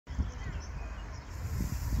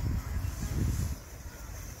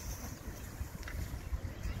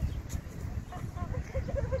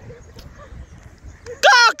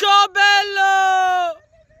Porco bello!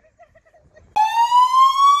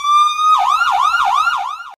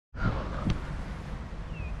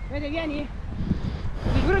 Vede, vieni?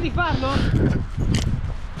 Sicuro di farlo?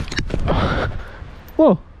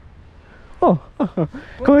 Oh!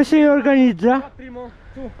 Come si organizza? Primo,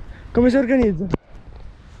 tu. Come si organizza?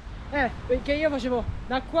 Perché io facevo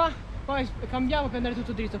da qua, poi cambiavo per andare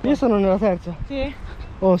tutto dritto qua. Io sono nella terza. Sì?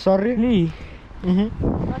 Oh, sorry. Lì.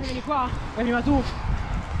 Guarda, vieni qua, vai prima tu.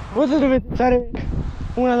 Voi dovete stare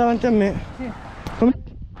una davanti a me. Sì. Come?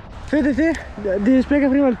 Fede, te devi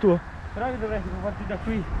spiegare prima il tuo. Però io dovrei tipo partire da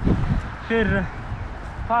qui per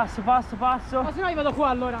passo. Ma se no io vado qua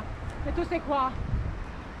allora. E tu stai qua.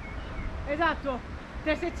 Esatto.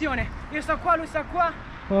 Intersezione. Io sto qua, lui sta qua.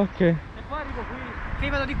 Ok. E poi arrivo qui. Che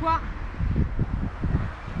io vado di qua.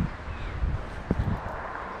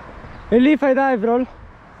 E lì fai dive roll?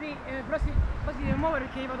 Sì, però si deve muovere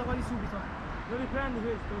perché io vado qua di subito. Lo riprendi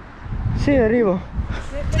questo? Sì, arrivo.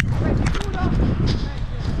 Vai sicuro?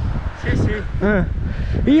 Sì.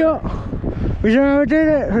 Io bisogna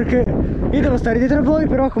vedere perché io devo stare dietro a voi,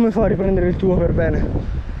 però come fa a riprendere il tuo per bene?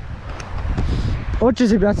 O ci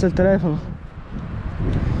si piazza il telefono?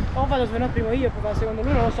 O vado se no primo io, poi vado secondo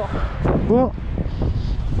lui, non lo so. Boh.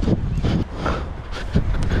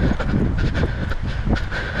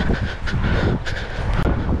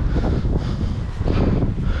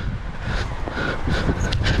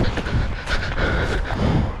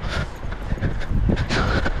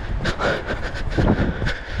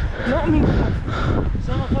 No, mi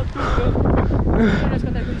sono fottuto. Non riesco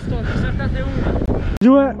ad andare con gli stolti. Saltate una.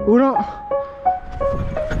 2, 1.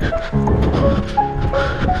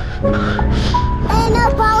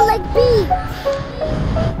 Anabolic beat.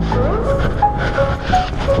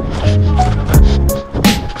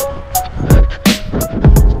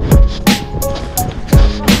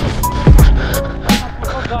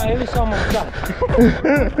 Oh dai, io mi sono mangiato.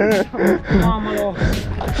 Mamma.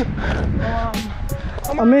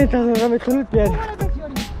 A me la metto nel piede.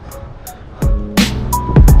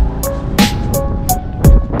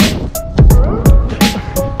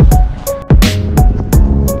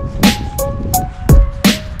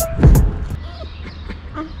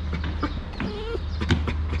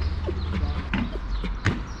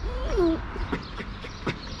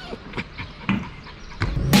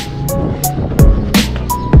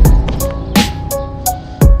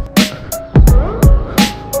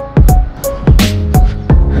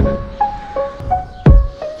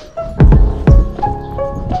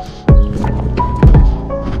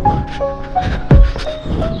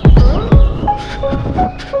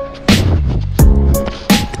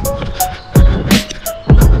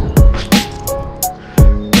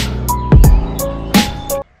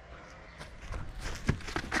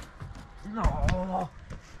 No.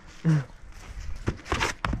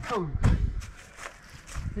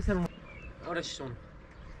 Questa non... Ora ci sono.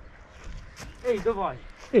 Ehi, dove vai?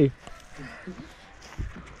 Ehi.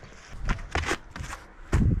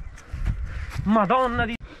 Madonna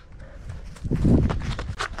di...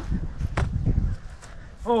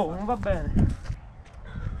 Oh, non va bene.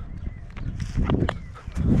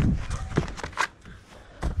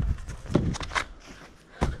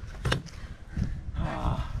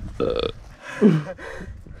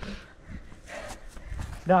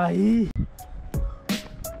 Dai.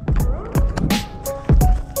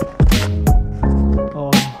 Oh.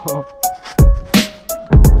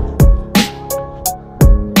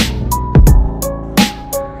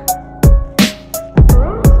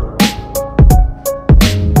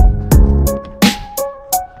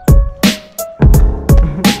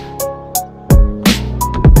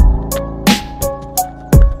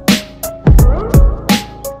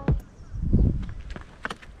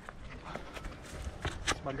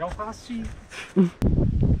 Sbagliamo passi.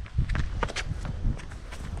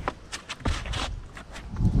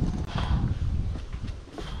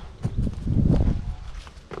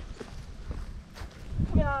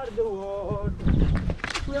 We are the world.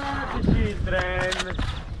 We are the children.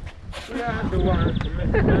 We are the ones to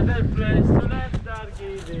make another place. So let's start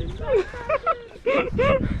giving.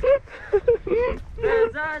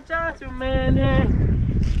 There's a chance too many.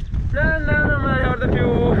 Non me la ricordo più.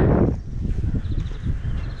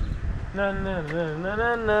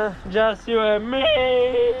 Na, just you and me.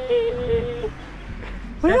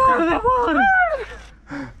 We are the one.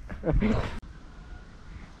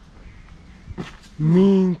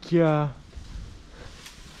 Minchia.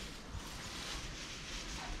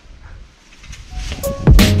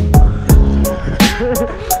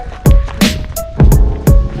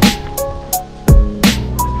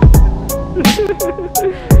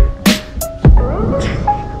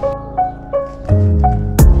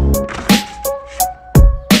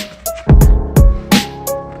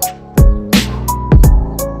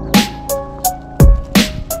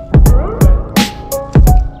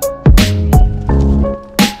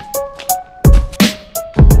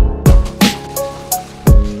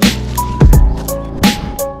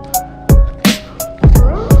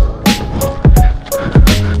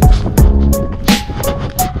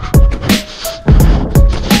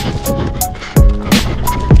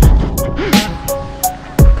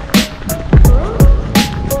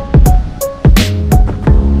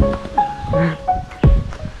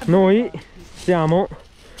 noi stiamo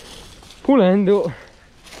pulendo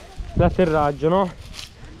l'atterraggio, no?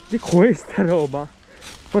 Di questa roba.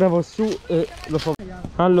 Ora vado su e lo fa.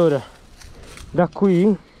 Allora, da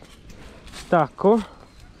qui stacco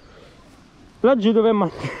laggiù dove è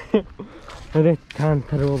Matteo. Ed è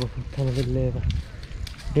tanta roba, puttana dell'Eva.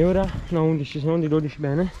 E ora, no, 11 secondi, 12,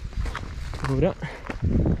 bene. Ora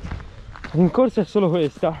rincorsa è solo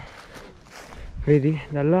questa, vedi,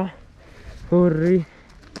 da là corri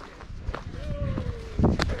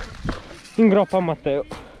in groppa a Matteo.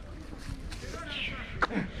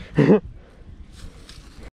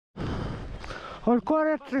 Ho il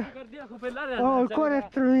cuore a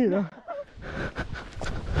 3000.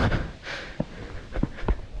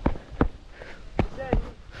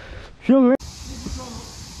 Più o meno.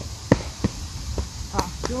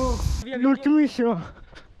 L'ultimissimo.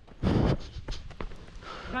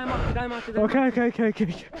 Dai Matti. Ok.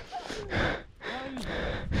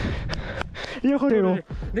 Io correvo.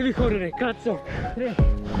 Devi correre, cazzo. 3,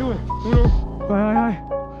 2, 1. Vai.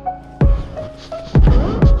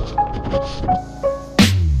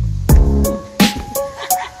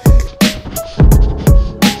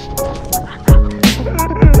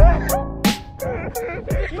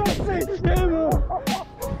 Ma sei scemo!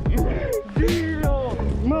 Dio!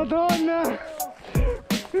 Madonna!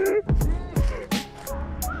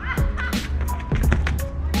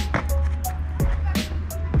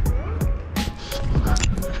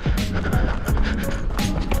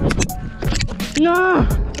 No!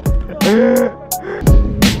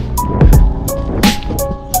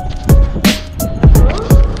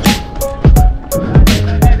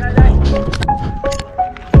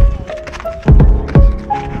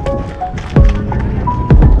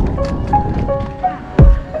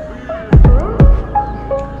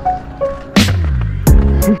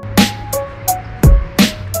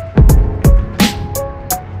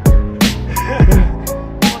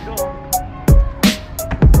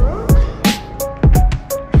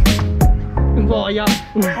 Boia!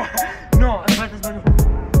 No, aspetta, sbaglio.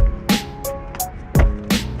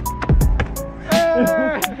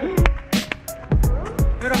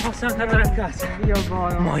 Ora possiamo andare a casa. Io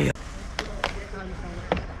buono. Muoio.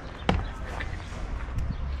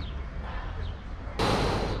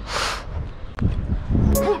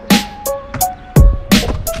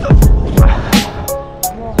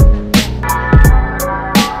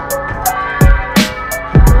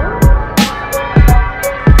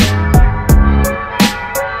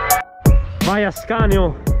 Vai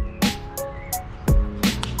Ascanio!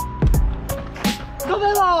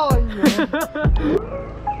 Dove voglio?